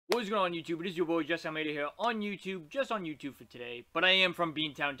What is going on YouTube? It is your boy Jess Almeida here on YouTube, just on YouTube for today. But I am from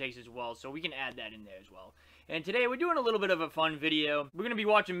Beantown Takes as well, so we can add that in there as well. And today we're doing a little bit of a fun video. We're going to be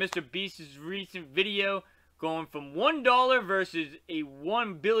watching Mr. Beast's recent video going from $1 versus a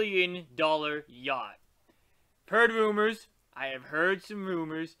 $1 billion yacht. Heard rumors, I have heard some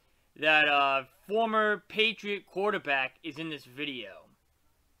rumors, that former Patriot quarterback is in this video.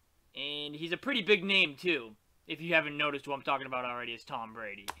 And he's a pretty big name too. If you haven't noticed who I'm talking about already, is Tom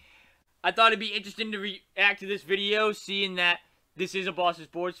Brady. I thought it'd be interesting to react to this video, seeing that this is a Boston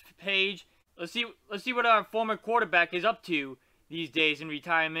Sports page. Let's see what our former quarterback is up to these days in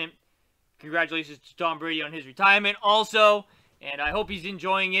retirement. Congratulations to Tom Brady on his retirement also, and I hope he's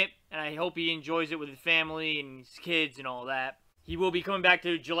enjoying it, and I hope he enjoys it with his family and his kids and all that. He will be coming back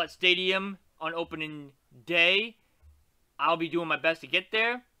to Gillette Stadium on opening day. I'll be doing my best to get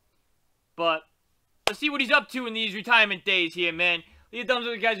there, but let's see what he's up to in these retirement days here, man. Leave a thumbs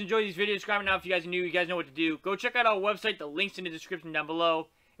up if you guys enjoy these videos. Subscribe now if you guys are new. You guys know what to do. Go check out our website. The link's in the description down below.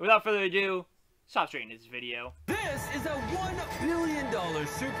 And without further ado, stop straight into this video. This is a $1 billion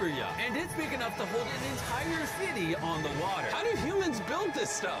super yacht, and it's big enough to hold an entire city on the water. How do humans build this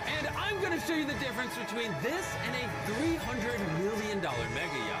stuff? And I'm going to show you the difference between this and a $300 million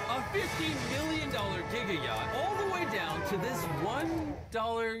mega yacht, a $50 million giga yacht, all the way down to this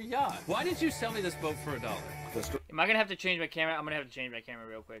 $1 yacht. Why did you sell me this boat for $1? Am I going to have to change my camera? I'm going to have to change my camera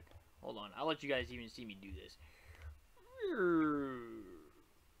real quick. Hold on. I'll let you guys even see me do this.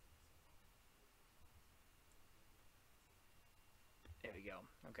 There we go.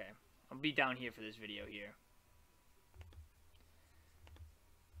 Okay. I'll be down here for this video here.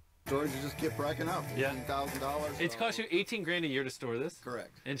 Storage, you just keep racking up. Yeah. $15,000. It's cost you 18 grand a year to store this?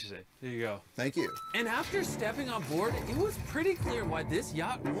 Correct. Interesting. There you go. Thank you. And after stepping on board, it was pretty clear why this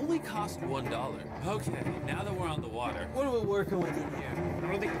yacht only cost $1. Okay, now that we're on the water, what are we working with in here?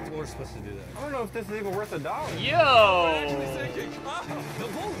 I don't think we're supposed to do that. I don't know if this is even worth $1. Yo! The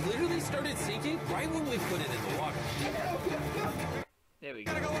boat literally started sinking right when we put it in the water. There we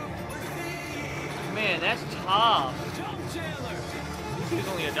go. Man, that's tough. Jump, Chandler! It's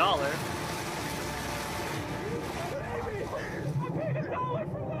only $1.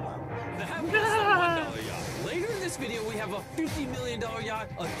 That was a $1 yacht. Later in this video, we have a $50 million yacht,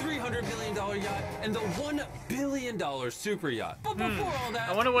 a $300 million yacht, and the $1 billion super yacht. But before all that,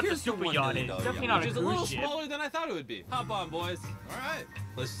 I wonder what the here's super $1 yacht million is. Definitely not which a is a little cruise ship. smaller than I thought it would be. Hop on, boys. All right.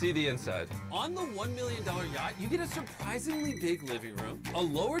 Let's see the inside. On the $1 million yacht, you get a surprisingly big living room, a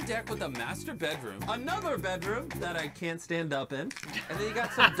lower deck with a master bedroom, another bedroom that I can't stand up in, and then you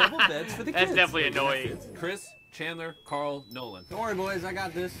got some double beds for the kids. That's definitely annoying. Chris, Chandler, Carl, Nolan. Don't worry, boys. I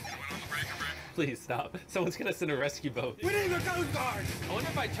got this. Please stop. Someone's gonna send a rescue boat. We need the Coast Guard. I wonder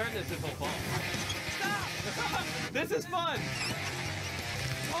if I turn this, if he'll fall. Stop! This is fun!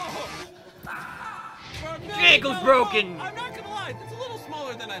 Oh! Ankle's broken! I'm not gonna lie, it's a little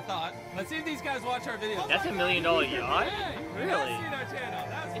smaller than I thought. Let's see if these guys watch our video. That's $1 million yacht? Hey, Really? that's seen our channel.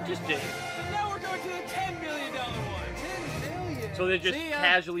 That's Interesting. And now we're going to the $10 million one. 10 million! So they're just See ya.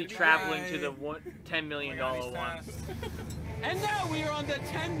 casually Goodbye. traveling to the $10 million one. And now we are on the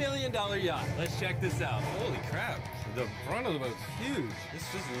 $10 million yacht. Let's check this out. Holy crap. The front of the boat's huge. This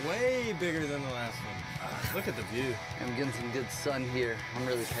is way bigger than the last one. Look at the view. I'm getting some good sun here. I'm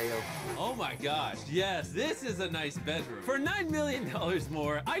really pale. Oh my gosh, yes, this is a nice bedroom. For $9 million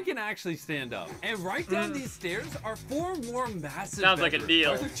more, I can actually stand up. And right down these stairs are 4 more massive Sounds like a bedrooms. deal.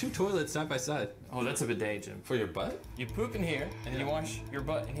 Why are there 2 toilets side by side? Oh, that's a bidet, Jim. For your butt? You poop in here, and then you wash your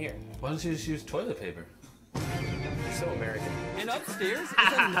butt in here. Why don't you just use toilet paper? You're so American. And upstairs is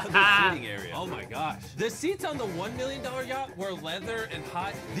another seating area. Oh my gosh. The seats on the $1 million yacht were leather and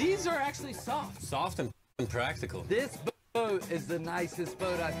hot. These are actually soft. Soft and practical. This boat is the nicest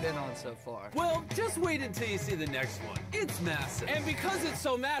boat I've been on so far. Well, just wait until you see the next one. It's massive. And because it's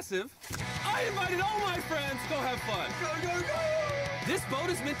so massive, I invited all my friends. Go have fun. Go, go, go! This boat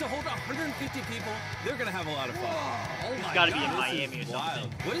is meant to hold 150 people. They're gonna have a lot of fun. Oh It's my gotta be in God. Miami or something.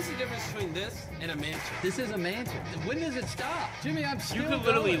 Wild. What is the difference between this and a mansion? This is a mansion. When does it stop? Jimmy, I'm still You could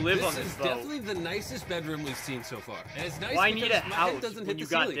literally going. live on This this is boat. definitely the nicest bedroom we've seen so far. And it's nice Why because need a my house head doesn't when hit you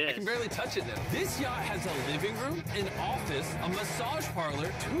the got ceiling. I this? can barely touch it now. This yacht has a living room, an office, a massage parlor,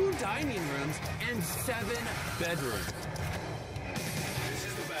 2 dining rooms, and 7 bedrooms. This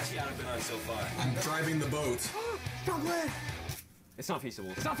is the best yacht I've been on so far. I'm driving the boat. It's not feasible.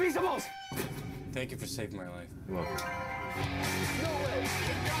 It's not feasible! Thank you for saving my life. You're welcome.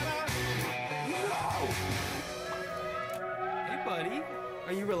 Hey, buddy.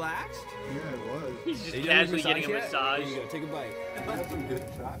 Are you relaxed? Yeah, it was. He's just You casually done getting a yet? massage. Here you go, take a bite. I had some good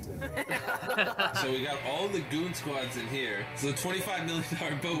shots in it. So we got all the goon squads in here. So the $25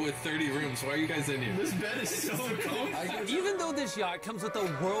 million boat with 30 rooms. Why are you guys in here? This bed is so cozy. Even though this yacht comes with a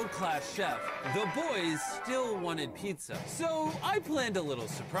world-class chef, the boys still wanted pizza. So I planned a little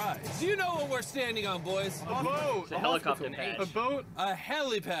surprise. Do you know what we're standing on, boys? A boat. It's a helicopter pad. A boat. A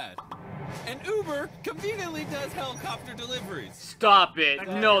helipad. And Uber conveniently does helicopter deliveries. Stop it.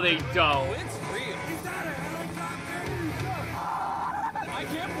 No, they Oh, don't. it's real. I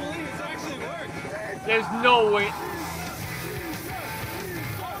can't believe it's actually worked. There's no way.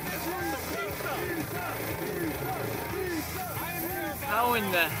 How in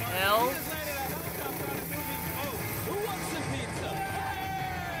the hell? Who wants some pizza?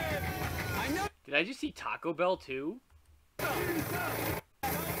 I know. Did I just see Taco Bell too? Who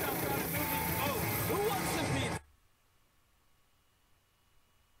wants some pizza?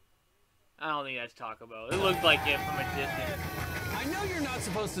 I don't think that's Taco Bell. It looked like it from a distance. I know you're not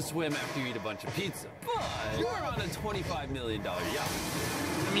supposed to swim after you eat a bunch of pizza, but you're on a $25 million yacht.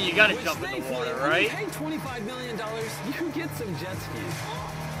 I mean, you gotta Which, jump in the thankfully, water, when you right? pay $25 million, you get some jet skis.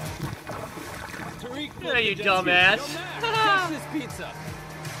 Tariq, Yeah, you jet dumbass. skis. Yo, Max, catch this pizza.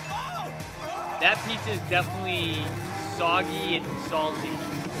 That pizza is definitely soggy and salty,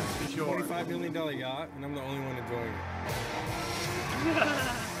 for sure. $25 million yacht, and I'm the only one enjoying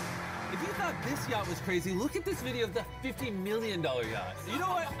it. If you thought this yacht was crazy, look at this video of the $50 million yacht. You know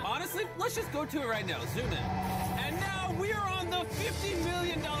what? Honestly, let's just go to it right now. Zoom in. And now we are on the $50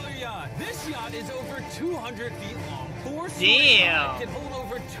 million yacht. This yacht is over 200 feet long. 4 stories Damn. high, can hold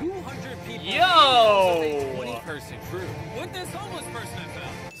over 200 people. Yo. It's a 20-person crew. With this homeless person I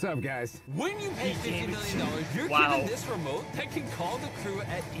found. What's up, guys? When you pay $50 million, you're Wow. given this remote that can call the crew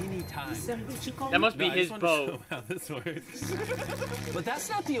at any time. That must be I his just wanted to boat. show how this works. But that's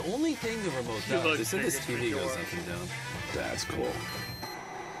not the only thing the remote He does. looks They said this bigger, TV for goes sure. up and down. That's cool.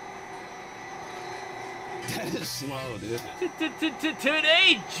 That is slow, dude.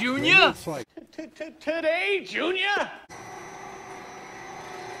 Today, Junior. It's like Today, Junior.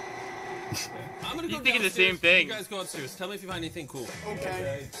 I'm gonna He's go thinking the downstairs. same thing. You guys go upstairs. Tell me if you find anything cool.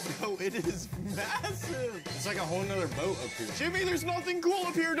 okay. Yo, it is massive. It's like a whole nother boat up here. Jimmy, there's nothing cool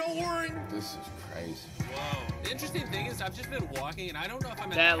up here. Don't worry. This is crazy. Whoa. The interesting thing is I've just been walking and I don't know if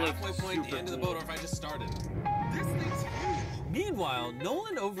I'm at That the looks halfway point, the super end of the cool. boat, or if I just started. This thing's huge. Meanwhile,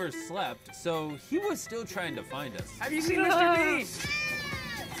 Nolan overslept, so he was still trying to find us. Have you seen Mr. Beast?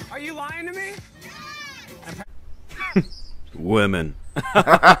 Are you lying to me? Women.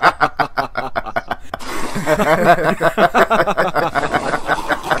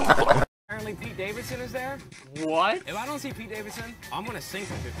 Apparently Pete Davidson is there. What? If I don't see Pete Davidson, I'm gonna sink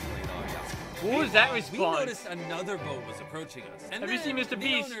a $50 million yacht. What was that We response? noticed another boat was approaching us. And Have you seen then Mr. the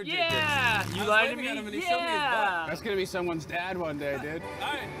Beast? owner did Yeah. this. You I was lied to waving at him me? and he showed me his butt. Yeah. That's gonna be someone's dad one day, dude. All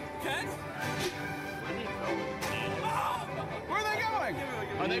right, Ken? Where are they going?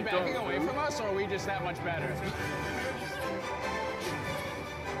 Are they backing away from us, or are we just that much better?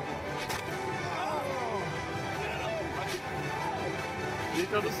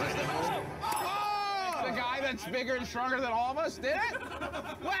 The guy that's bigger and stronger than all of us did it?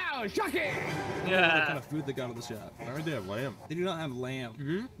 Wow, shocking! Yeah. Food they got at the shop. I heard they have lamb. They do not have lamb.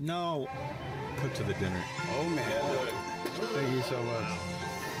 Mm-hmm. No. Cook to the dinner. Oh man. Thank you so much.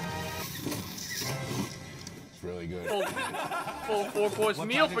 It's really good. Full four-course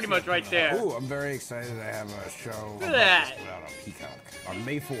meal pretty much right there. Ooh, I'm very excited. I have a show Look at that. about a peacock on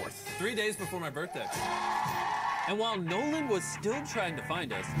May 4th. 3 days before my birthday. And while Nolan was still trying to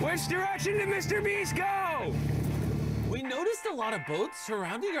find us, Which direction did Mr. Beast go? we noticed a lot of boats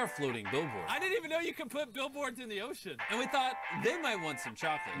surrounding our floating billboard. I didn't even know you could put billboards in the ocean. And we thought they might want some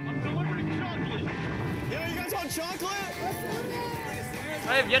chocolate. Yeah, you guys want chocolate?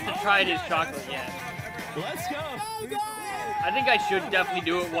 I have yet to try his chocolate yet. Let's go. I think I should definitely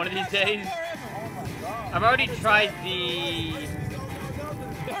do it one of these days. I've already tried the...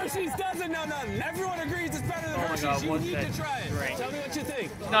 Hershey's doesn't know nothing. Everyone agrees it's better than Oh my Hershey's. God, You what's need that to try it. drink? Tell me what you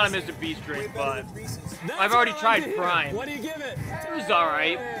think. It's not a Mr. Beast drink, but That's I've already what I like tried to hear. Prime. What do you give it? it was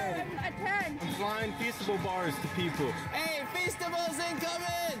alright. I'm flying Feastable bars to people. Hey, Feastables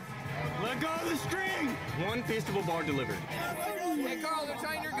incoming! Let go of the string! One Feastable bar delivered. Hey, Carl, they're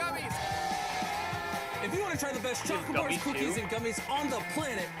trying your gummies. If you want to try the best chocolate bars, gummies cookies, too? and gummies on the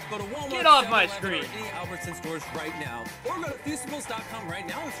planet, go to Walmart, Get off my 7-Eleven, screen. or any Albertson stores right now. Or go to Feastables.com right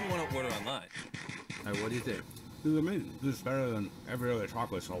now if you want to order online. Hey, what do you think? This is amazing. This is better than every other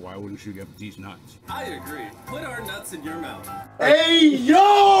chocolate, so why wouldn't you get these nuts? I agree. Put our nuts in your mouth. Hey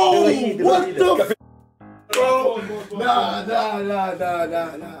yo! What the? Bro, nah,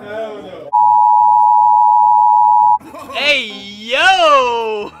 no. Hey,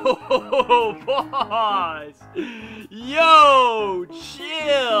 yo! Boss! Yo!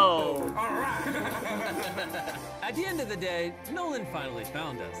 Chill! At the end of the day, Nolan finally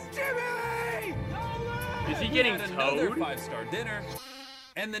found us. Jimmy! Is he getting We had another towed? 5-star dinner.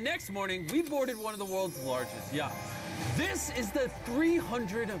 And the next morning, we boarded one of the world's largest yachts. This is the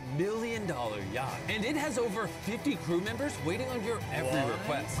 $300 million yacht, and it has over 50 crew members waiting on your every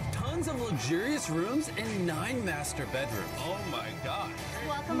request. Tons of luxurious rooms and 9 master bedrooms. Oh my God.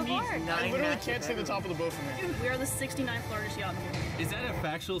 Welcome aboard. I literally can't see the top of the boat from here. We are the 69th largest yacht in the world. Is that a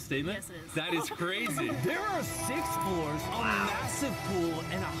factual statement? Yes, it is. That is crazy. There are 6 floors, a massive pool,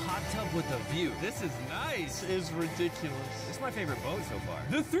 and a hot tub with a view. This is nice. This is ridiculous. This is my favorite boat so far.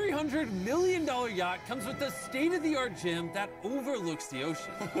 The $300 million yacht comes with a state-of-the-art gym that overlooks the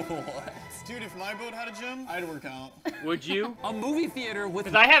ocean. What? Dude, if my boat had a gym, I'd work out. Would you? A movie theater with...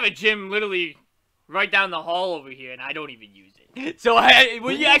 Because I have a gym literally right down the hall over here, and I don't even use it. So,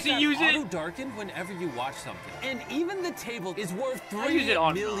 will you actually use it? Auto darken whenever you watch something. And even the table is worth I use it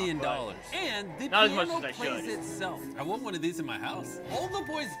on $3 million. but And the not as piano much as I plays should. itself. I want one of these in my house. All the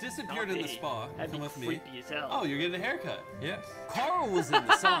boys disappeared in the spa. That'd be Come with me. creepy as hell. Oh, you're getting a haircut. Yes. Carl was in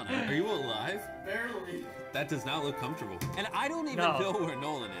the sauna. Are you alive? Barely. That does not look comfortable. And I don't even No. know where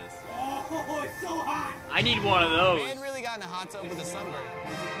Nolan is. Oh, it's so hot. I need one of those. Man really got in a hot tub with a sunburn.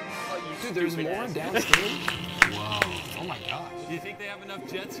 Dude, there's more downstairs? Wow. Oh my gosh. Do you think they have enough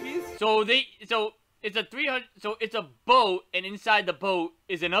jet skis? So it's a 300. So it's a boat, and inside the boat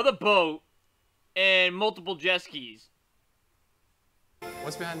is another boat and multiple jet skis.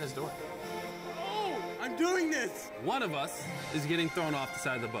 What's behind this door? Oh, I'm doing this. One of us is getting thrown off the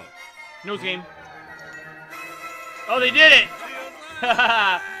side of the boat. Nose game. Oh, they did it!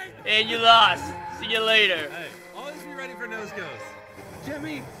 And you lost. See you later. Hey, always be ready for nose goes.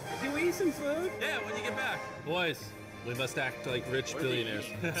 Jimmy, can we eat some food? Yeah, when you get back. Boys, we must act like rich billionaires.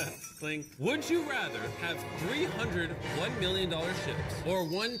 Cling. Would you rather have 300 $1 million ships or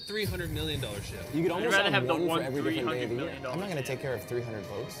one $300 million ship? You could I'd almost rather have the one one for every different day of the $300 year. million I'm not going to ship. take care of 300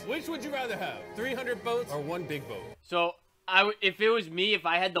 boats. Which would you rather have? 300 boats or one big boat? So if it was me, if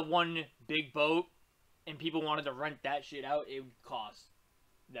I had the one big boat and people wanted to rent that shit out, it would cost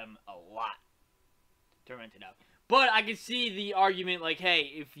them a lot to rent it out. But I could see the argument like, hey,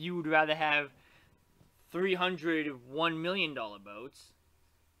 if you would rather have 300 $1 million boats,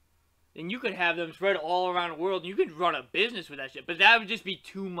 then you could have them spread all around the world and you could run a business with that shit. But that would just be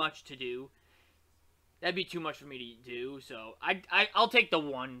too much to do. That'd be too much for me to do, so I'll take the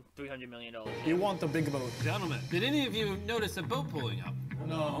one $300 million. You want the big boat. Gentlemen, did any of you notice a boat pulling up?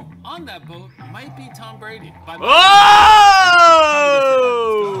 No. On that boat might be Tom Brady. Oh!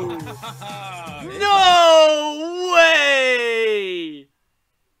 No way!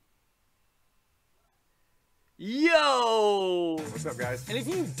 Yo! What's up, guys? And if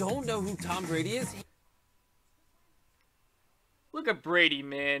you don't know who Tom Brady is, Look at Brady,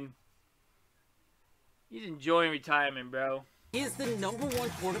 man. He's enjoying retirement, bro. he is the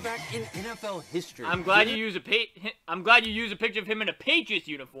 #1 quarterback in NFL history. I'm glad you use a picture of him in a Patriots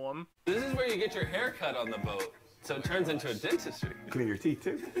uniform. This is where you get your hair cut on the boat, so it turns into a dentistry. Clean your teeth,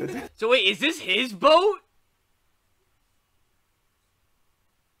 too. So wait, is this his boat?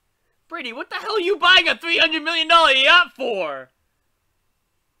 Brady, what the hell are you buying a $300 million yacht for?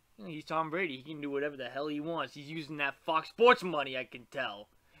 He's Tom Brady. He can do whatever the hell he wants. He's using that Fox Sports money, I can tell.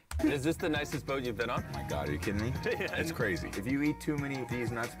 Is this the nicest boat you've been on? My God, are you kidding me? It's crazy. If you eat too many of these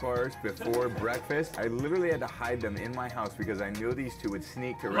nuts bars before breakfast, I literally had to hide them in my house because I knew these two would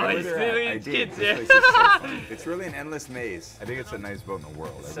sneak to right where they're at. I did. This place is so fun. It's really an endless maze. I think it's the nicest boat in the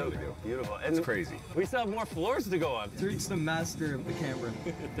world. I really do. Beautiful. It's crazy. We still have more floors to go on. Reach the master of the camera.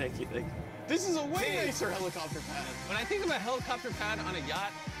 Thank you. This is a way nicer helicopter pad. When I think of a helicopter pad on a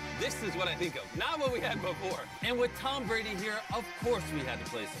yacht, this is what I think of, not what we had before. And with Tom Brady here, of course we had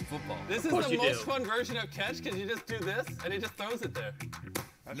to play some football. This is the most fun version of catch because you just do this and he just throws it there.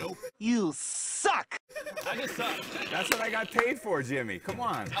 Nope. You suck! I just suck. That's what I got paid for, Jimmy. Come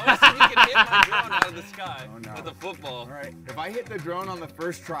on. I want to see if you can hit my drone out of the sky with a football. All right. If I hit the drone on the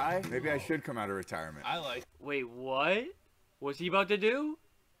first try, maybe I should come out of retirement. I like. Wait, what? What's he about to do?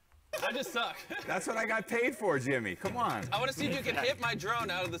 I just suck. That's what I got paid for, Jimmy. Come on. I want to see if you can hit my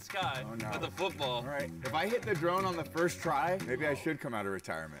drone out of the sky with a football. All right. If I hit the drone on the first try, maybe I should come out of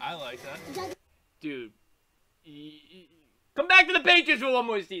retirement. I like that. Dude. Come back to the Patriots for one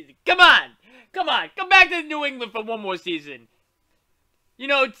more season. Come on. Come on. Come back to New England for one more season. You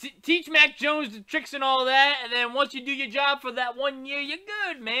know, teach Mac Jones the tricks and all that, and then once you do your job for that 1 year, you're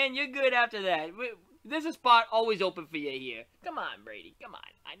good, man. You're good after that. There's a spot always open for you here. Come on, Brady. Come on.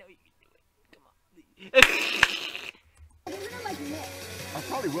 I know you can do it. Come on. I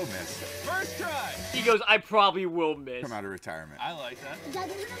probably will miss. First try. He goes, I probably will miss. Come out of retirement. I like that.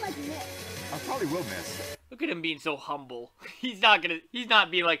 I probably will miss. Look at him being so humble. He's not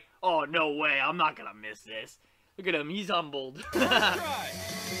being like, oh, no way, I'm not gonna miss this. Look at him, he's humbled. Try.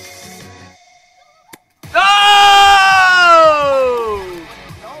 Oh!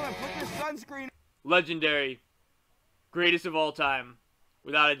 Nolan, put your sunscreen. Legendary. Greatest of all time.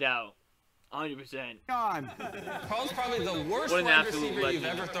 Without a doubt. 100%. On. Carl's probably the worst What an wide absolute receiver you've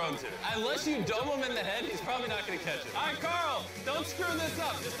legend. ever thrown to. Unless you dome him in the head, he's probably not going to catch it. All right, Carl, don't screw this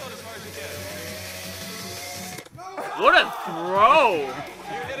up. Just throw it as far as you can. What a throw! You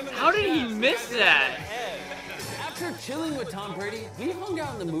hit him in the How did he chest, miss right in that? the head. After chilling with Tom Brady, we hung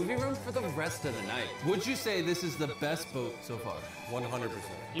out in the movie room for the rest of the night. Would you say this is the best boat so far? 100%.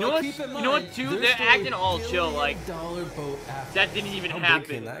 You know what? You know what? Too, they're acting all chill. Like boat after. that didn't even How happen.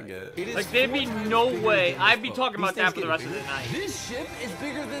 big can that get? Like there'd be no way. I'd be talking about that for the rest of the night. This ship is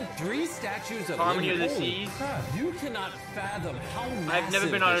bigger than 3 statues of Harmony of the Liberty. Seas. You cannot fathom how massive I've never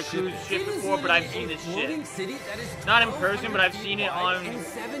been on a this ship cruise is. ship It is before, but I've literally seen this a floating shit. city that is Not in person, but I've seen it 1,200 on feet wide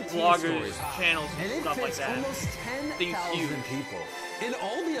and 17 vloggers' stories high. channels And and it stuff like fits that. almost Thing's 10,000 huge. people. In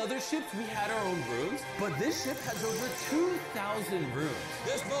all the other ships, we had our own rooms, but this ship has over 2,000 rooms.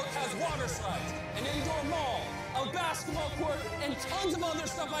 This boat has water slides, an indoor mall, a basketball court, and tons of other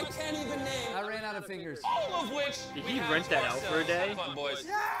stuff I can't even name. I ran out of fingers. All of which Did we he have rent to that out for a ourselves. day? Have fun, boys. It's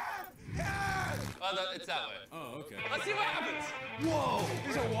that way. Oh, okay. Let's see what happens. Whoa!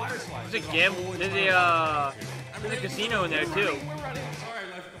 There's a water slide. There's a gamble. There's a casino in there too. We're running. All right,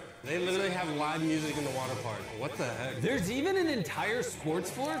 my friend. They literally have live music in the water park. What the heck? There's even an entire sports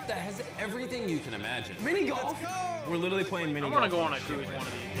floor that has everything you can imagine. Mini golf. We're literally playing mini I golf. want to go on a cruise one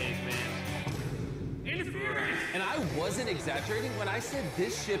of these days, man. And I wasn't exaggerating when I said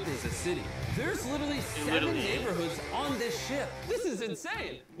this ship is a city. There's literally 7 literally is. neighborhoods on this ship. This is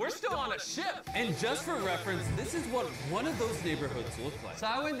insane. We're still on a ship. And just for reference, this is what one of those neighborhoods look like. So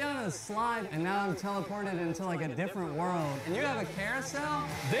I went down a slide and now I'm teleported into like a different world. And you have a carousel?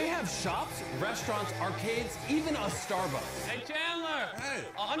 They have shops, restaurants, arcades, even a Starbucks. Hey, Chandler. Hey.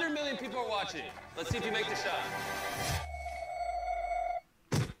 100 million people are watching. Let's see if you make the shot.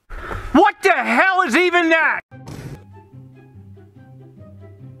 What the hell is even that?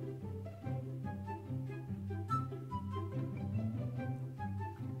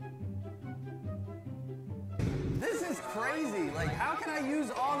 This is crazy. Like, how can I use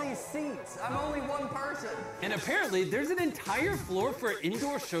all these seats? I'm only one person. And apparently, there's an entire floor for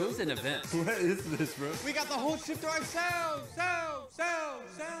indoor shows and events. What is this, bro? We got the whole ship to ourselves.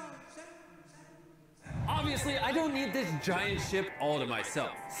 Obviously, I don't need this giant ship all to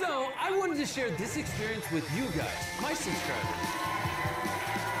myself. So, I wanted to share this experience with you guys, my subscribers.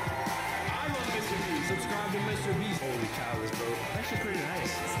 I love Mr. Beast. Subscribe to Mr. Beast. Holy cow, this boat. Actually pretty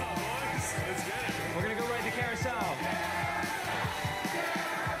nice. Let's get it. We're gonna go ride the carousel.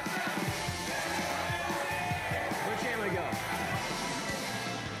 Where can we go?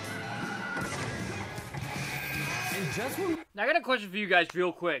 And just when Now I got a question for you guys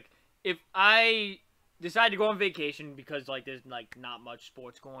real quick. If I decide to go on vacation because like there's like not much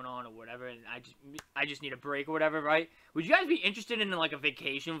sports going on or whatever, and I just need a break or whatever, right? Would you guys be interested in like a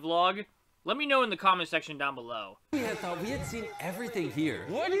vacation vlog? Let me know in the comment section down below. we had thought we had seen everything here.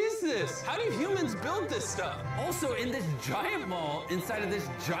 What is this? How do humans build this stuff? Also, in this giant mall, inside of this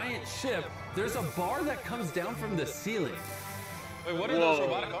giant ship, there's a bar that comes down from the ceiling. Wait, what are those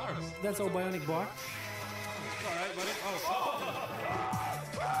robotic arms? That's all bionic bar. All right, buddy.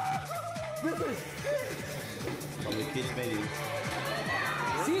 Probably kids menu.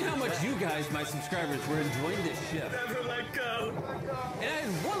 See how much you guys, my subscribers, were enjoying this ship. Never let go. And I had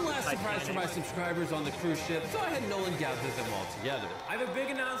one last surprise for my subscribers on the cruise ship, so I had Nolan gather them all together. I have a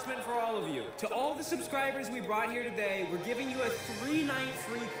big announcement for all of you. To all the subscribers we brought here today, we're giving you a 3-night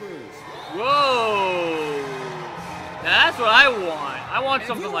free cruise. Whoa! Now that's what I want. I want And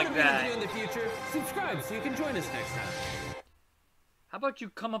something if you like want to that. be in the future, subscribe so you can join us next time. How about you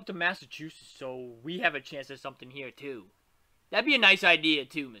come up to Massachusetts so we have a chance at something here too? That'd be a nice idea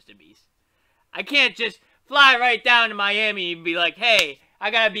too, Mr. Beast. I can't just fly right down to Miami and be like, hey,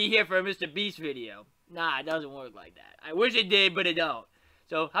 I gotta be here for a Mr. Beast video. Nah, it doesn't work like that. I wish it did, but it don't.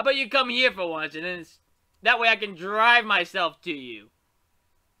 So how about you come here for once, and then that way I can drive myself to you.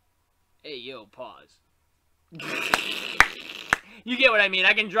 Hey, yo, pause. You get what I mean.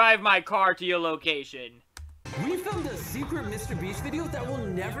 I can drive my car to your location. We filmed a secret Mr. Beast video that will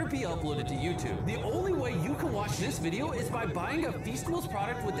never be uploaded to YouTube. The only way you can watch this video is by buying a Feastables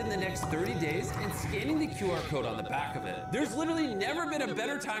product within the next 30 days and scanning the QR code on the back of it. There's literally never been a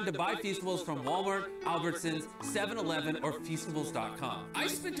better time to buy Feastables from Walmart, Albertsons, 7-Eleven, or Feastables.com. I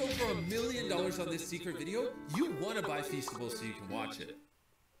spent over $1 million on this secret video. You want to buy Feastables so you can watch it.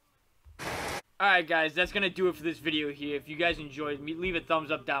 Alright guys, that's going to do it for this video here. If you guys enjoyed, leave a thumbs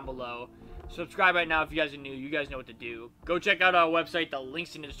up down below. Subscribe right now if you guys are new. You guys know what to do. Go check out our website. The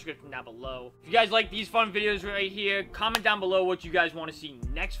link's in the description down below. If you guys like these fun videos right here, comment down below what you guys want to see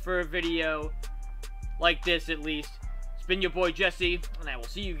next for a video. Like this at least. It's been your boy Jesse, and I will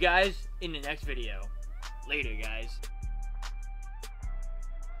see you guys in the next video. Later guys.